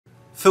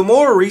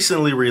Filmora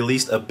recently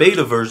released a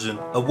beta version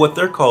of what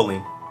they're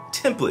calling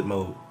Template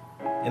Mode,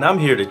 and I'm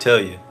here to tell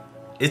you,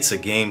 it's a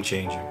game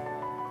changer.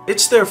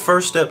 It's their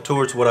first step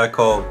towards what I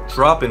call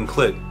drop and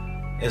click,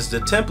 as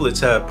the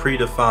templates have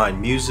predefined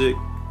music,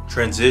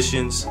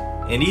 transitions,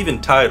 and even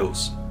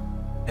titles.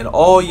 And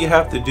all you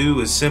have to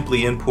do is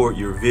simply import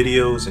your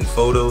videos and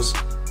photos,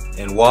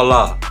 and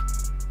voila,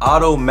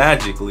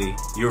 auto-magically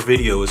your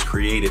video is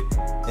created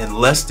in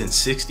less than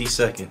 60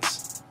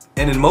 seconds.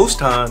 And in most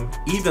time,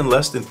 even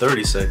less than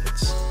 30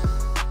 seconds.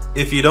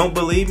 If you don't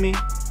believe me,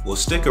 well,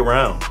 stick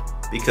around,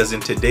 because in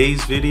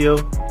today's video,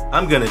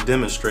 I'm going to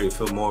demonstrate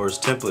Filmora's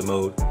template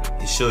mode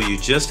and show you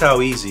just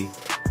how easy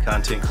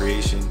content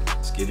creation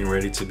is getting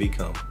ready to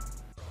become.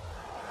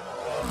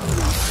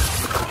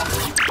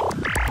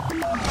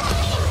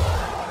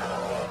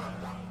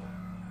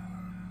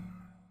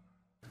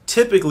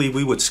 Typically,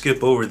 we would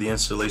skip over the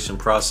installation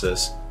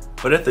process,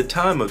 but at the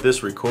time of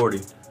this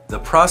recording, the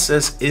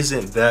process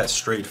isn't that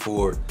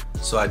straightforward,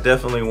 so I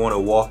definitely want to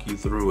walk you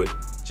through it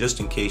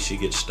just in case you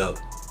get stuck.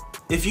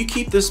 If you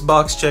keep this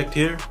box checked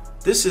here,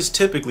 this is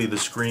typically the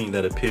screen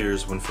that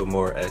appears when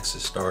Filmora X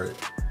is started.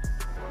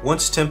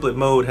 Once template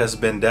mode has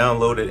been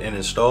downloaded and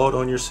installed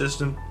on your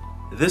system,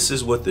 this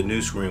is what the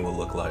new screen will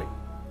look like.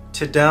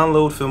 To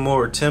download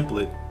Filmora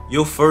Template,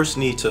 you'll first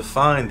need to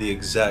find the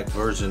exact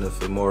version of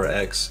Filmora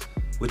X,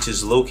 which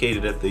is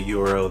located at the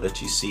URL that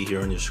you see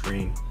here on your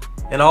screen,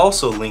 and I'll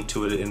also link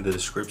to it in the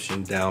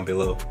description down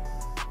below.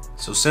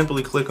 So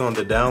simply click on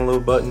the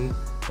download button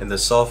and the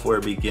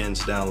software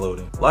begins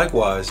downloading.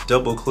 Likewise,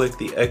 double click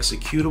the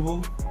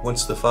executable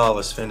once the file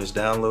is finished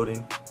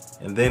downloading,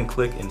 and then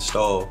click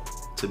install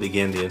to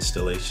begin the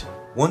installation.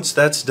 Once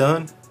that's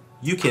done,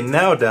 you can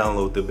now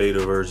download the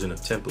beta version of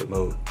template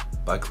mode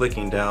by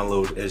clicking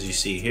download as you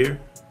see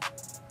here.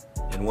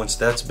 And once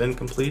that's been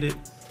completed,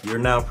 you're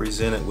now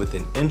presented with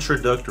an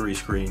introductory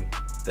screen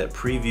that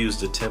previews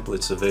the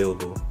templates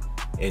available,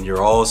 and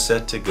you're all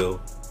set to go.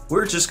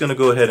 We're just gonna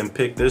go ahead and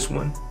pick this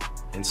one,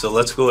 and so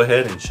let's go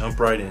ahead and jump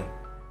right in.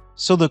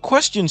 So the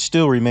question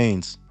still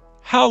remains,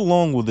 how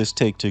long will this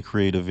take to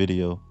create a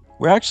video?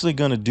 We're actually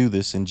gonna do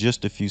this in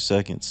just a few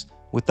seconds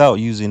without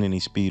using any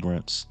speed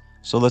ramps.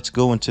 So let's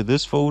go into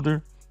this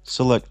folder,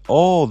 select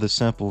all the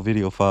sample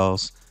video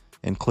files,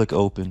 and click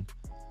open.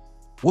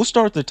 We'll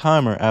start the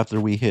timer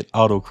after we hit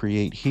auto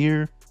create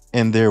here,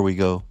 and there we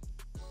go.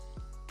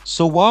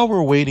 So while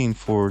we're waiting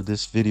for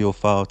this video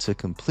file to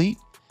complete,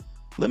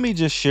 let me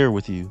just share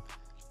with you,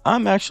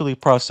 I'm actually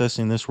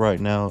processing this right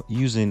now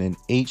using an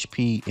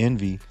HP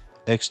Envy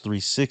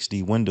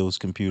X360 Windows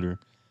computer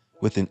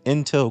with an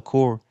Intel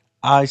Core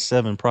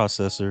i7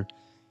 processor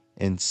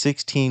and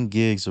 16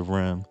 gigs of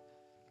RAM.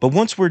 But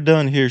once we're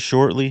done here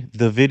shortly,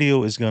 the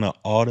video is going to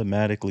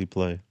automatically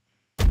play.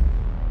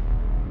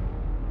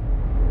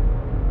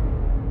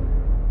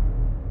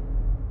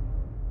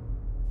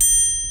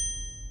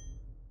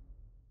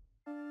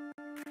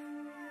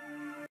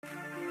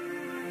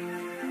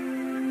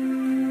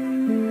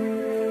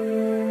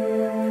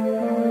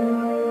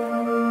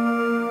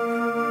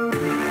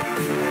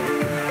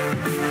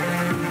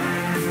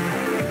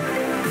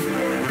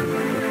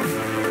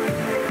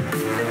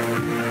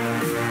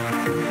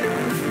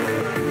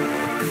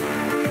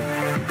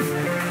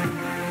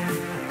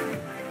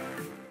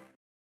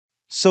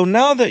 So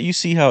now that you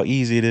see how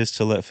easy it is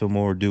to let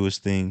Filmora do its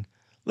thing,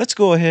 let's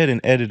go ahead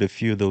and edit a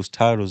few of those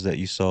titles that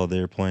you saw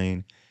there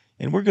playing.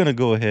 And we're going to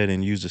go ahead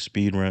and use a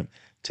speed ramp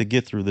to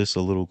get through this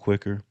a little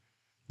quicker.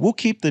 We'll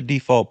keep the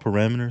default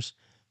parameters,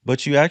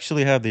 but you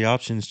actually have the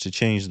options to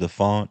change the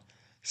font,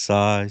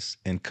 size,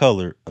 and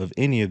color of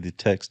any of the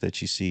text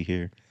that you see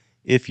here,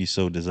 if you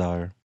so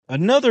desire.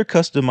 Another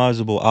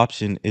customizable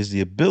option is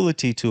the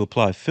ability to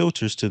apply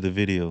filters to the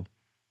video.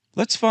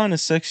 Let's find a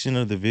section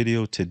of the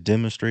video to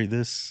demonstrate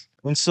this.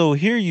 And so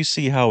here you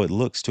see how it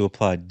looks to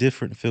apply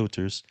different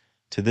filters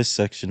to this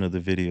section of the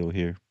video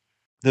here.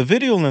 The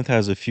video length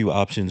has a few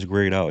options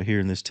grayed out here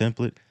in this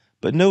template,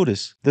 but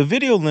notice the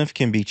video length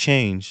can be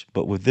changed,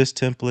 but with this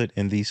template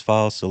and these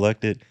files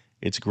selected,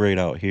 it's grayed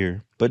out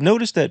here. But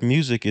notice that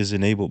music is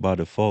enabled by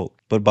default,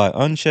 but by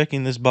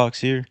unchecking this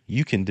box here,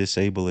 you can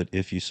disable it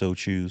if you so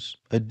choose.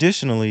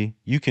 Additionally,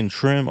 you can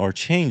trim or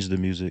change the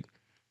music,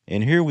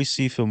 and here we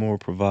see Filmora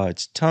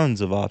provides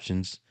tons of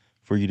options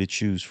for you to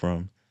choose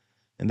from.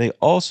 And they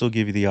also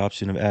give you the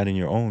option of adding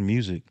your own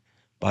music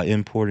by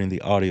importing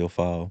the audio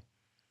file.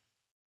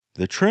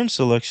 The trim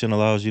selection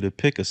allows you to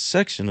pick a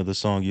section of the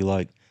song you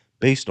like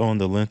based on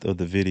the length of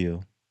the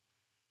video.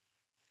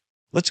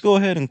 Let's go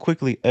ahead and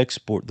quickly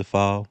export the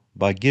file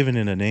by giving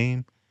it a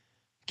name,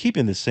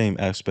 keeping the same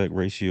aspect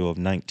ratio of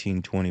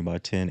 1920 by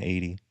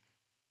 1080.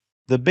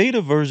 The beta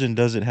version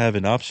doesn't have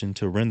an option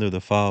to render the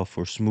file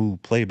for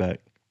smooth playback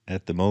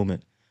at the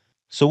moment,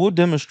 so we'll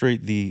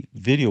demonstrate the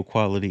video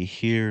quality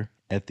here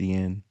at the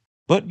end.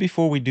 But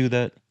before we do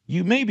that,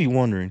 you may be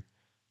wondering,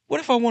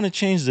 what if I want to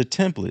change the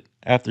template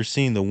after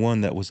seeing the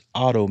one that was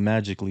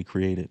auto-magically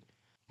created?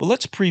 But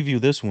let's preview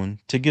this one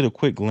to get a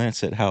quick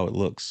glance at how it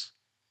looks.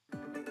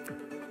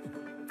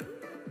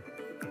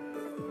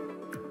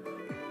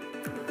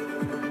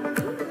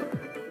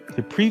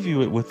 To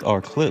preview it with our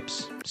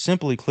clips,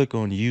 simply click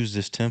on Use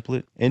this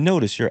template, and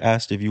notice you're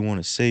asked if you want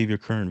to save your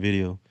current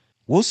video.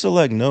 We'll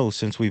select No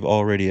since we've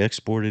already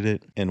exported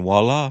it, and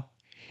voila,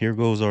 here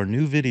goes our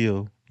new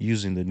video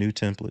using the new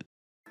template.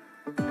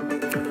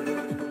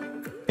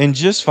 In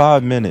just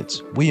 5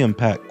 minutes, we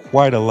unpacked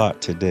quite a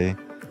lot today,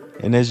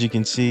 and as you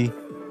can see,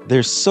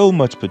 there's so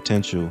much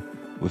potential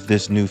with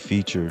this new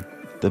feature,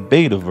 the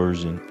beta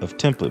version of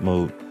template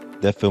mode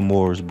that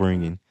Filmora is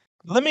bringing.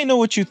 Let me know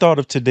what you thought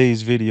of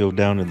today's video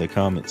down in the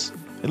comments,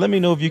 and let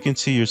me know if you can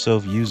see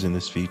yourself using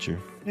this feature.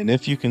 And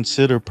if you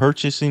consider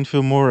purchasing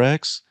Filmora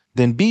X,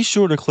 then be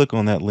sure to click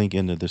on that link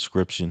in the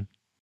description.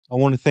 I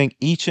want to thank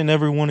each and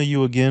every one of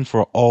you again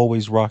for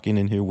always rocking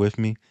in here with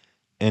me.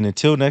 And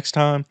until next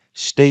time,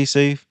 stay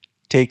safe,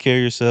 take care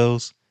of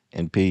yourselves,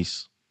 and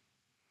peace.